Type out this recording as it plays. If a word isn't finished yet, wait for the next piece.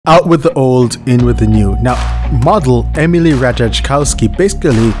Out with the old, in with the new. Now, model Emily Ratajkowski,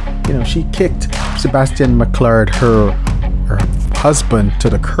 basically, she kicked Sebastian Bear-McClard, her husband, to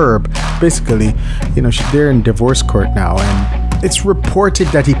the curb. Basically, they're in divorce court now, and it's reported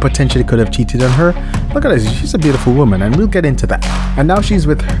that he potentially could have cheated on her. Look at this, she's a beautiful woman, and we'll get into that. And now she's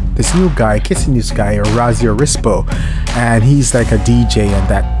with this new guy, kissing this guy, Orazio Rispo, and he's like a DJ and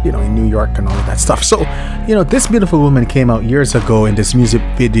that, in New York and all of that stuff. So, this beautiful woman came out years ago in this music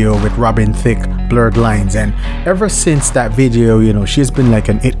video with Robin Thicke, Blurred Lines, and ever since that video, she's been like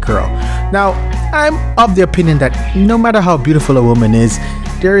an it girl. Now, I'm of the opinion that no matter how beautiful a woman is,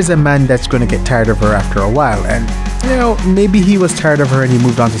 there is a man that's going to get tired of her after a while, and maybe he was tired of her and he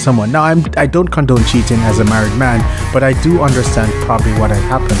moved on to someone. Now, I don't condone cheating as a married man, but I do understand probably what had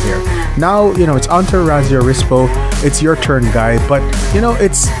happened here. Now, it's on to Orazio Rispo. It's your turn, guy, but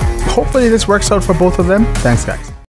it's hopefully this works out for both of them. Thanks, guys.